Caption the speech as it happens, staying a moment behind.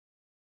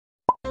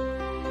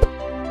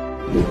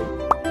Life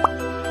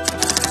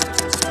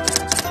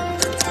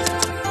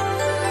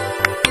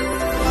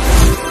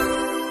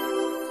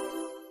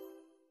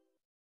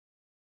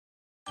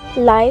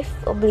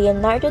of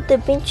Leonardo da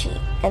Vinci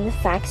and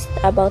facts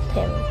about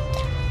him.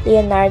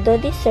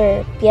 Leonardo di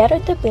Ser Piero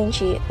da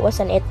Vinci was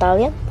an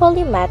Italian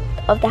polymath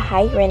of the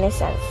High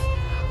Renaissance.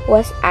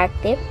 Was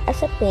active as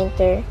a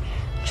painter,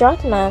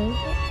 draughtsman,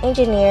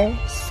 engineer,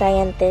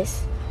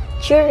 scientist,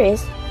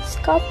 jurist,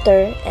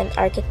 sculptor, and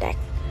architect.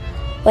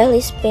 While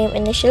his fame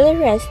initially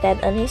rested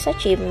on his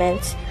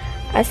achievements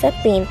as a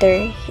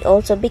painter, he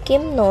also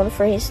became known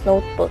for his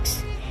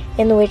notebooks,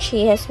 in which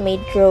he has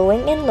made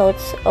drawing and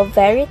notes of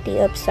variety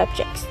of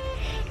subjects,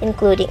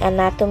 including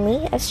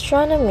anatomy,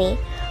 astronomy,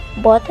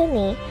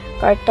 botany,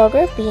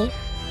 cartography,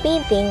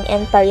 painting,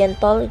 and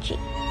paleontology.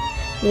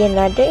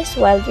 Leonardo is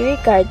widely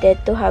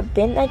regarded to have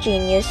been a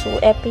genius who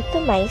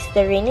epitomized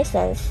the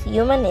Renaissance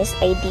humanist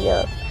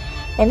ideal,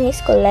 and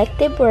his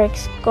collective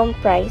works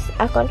comprise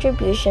a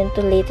contribution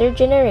to later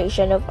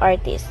generation of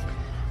artists,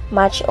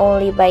 matched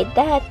only by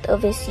that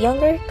of his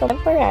younger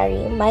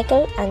contemporary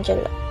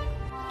Michelangelo.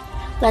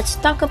 Let's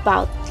talk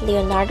about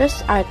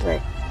Leonardo's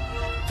artwork.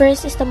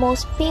 First is the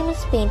most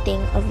famous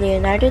painting of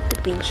Leonardo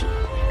da Vinci,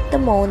 the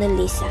Mona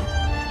Lisa.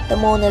 The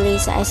Mona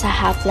Lisa is a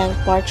half-length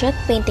portrait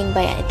painting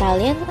by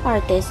Italian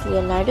artist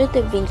Leonardo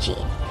da Vinci,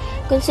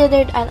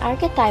 considered an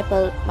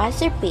archetypal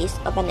masterpiece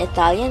of an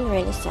Italian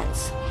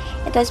Renaissance.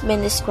 It has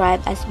been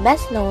described as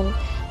best known,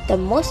 the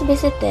most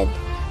visited,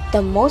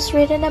 the most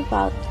written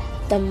about,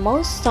 the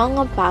most sung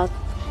about,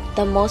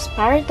 the most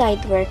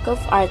parodied work of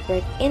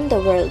artwork in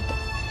the world.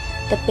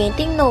 The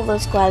painting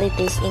novel's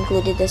qualities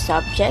included the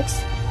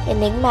subject's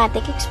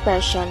enigmatic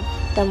expression,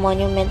 the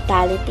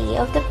monumentality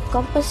of the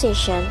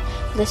composition,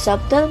 the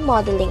subtle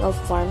modeling of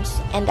forms,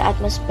 and the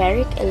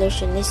atmospheric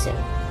illusionism.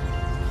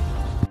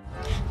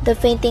 The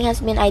painting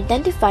has been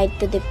identified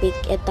to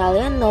depict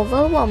Italian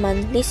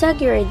noblewoman Lisa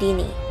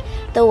Gherardini,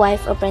 the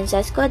wife of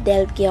Francesco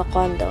del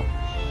Giocondo.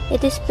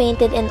 It is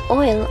painted in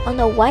oil on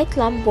a white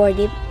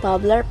lamp-bodied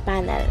poplar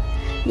panel.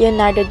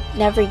 Leonardo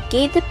never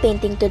gave the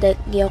painting to the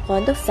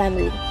Giocondo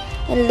family,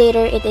 and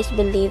later it is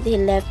believed he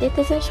left it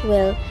as his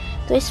will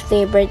to his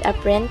favored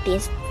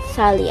apprentice,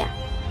 Salia.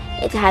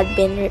 It had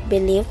been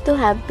believed to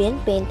have been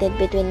painted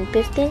between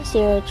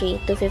 1503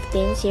 to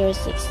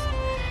 1506.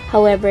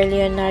 However,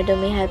 Leonardo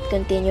may have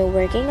continued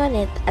working on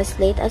it as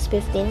late as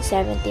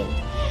 1517.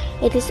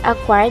 It is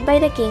acquired by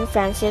the King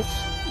Francis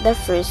I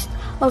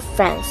of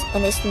France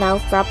and is now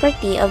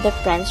property of the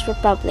French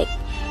Republic.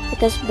 It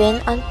has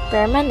been on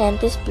permanent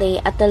display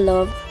at the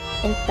Louvre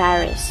in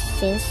Paris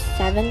since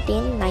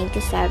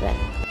 1797.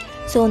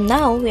 So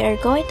now we are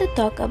going to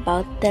talk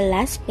about the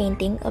last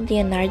painting of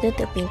Leonardo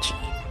da Vinci,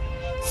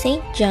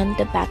 Saint John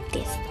the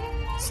Baptist.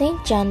 Saint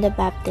John the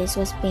Baptist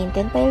was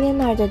painted by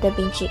Leonardo da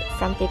Vinci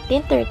from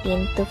 1513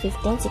 to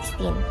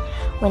 1516,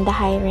 when the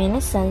High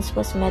Renaissance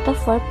was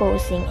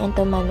metamorphosing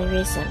into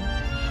mannerism.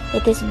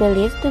 It is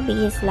believed to be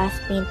his last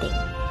painting.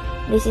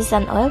 This is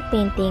an oil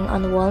painting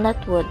on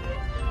walnut wood.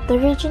 The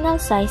original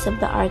size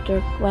of the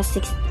artwork was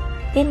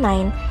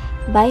 69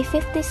 by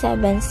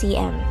 57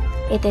 cm.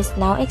 It is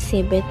now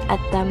exhibited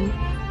at the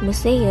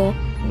Musée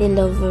du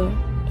Louvre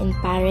in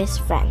Paris,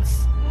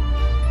 France.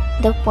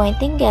 The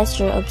pointing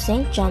gesture of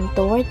St. John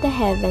toward the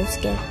heavens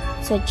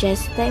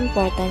suggests the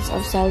importance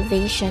of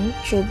salvation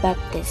through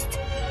baptism.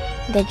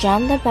 The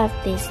John the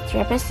Baptist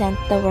represent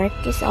the work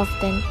is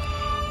often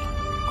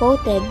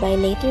quoted by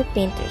later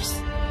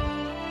painters.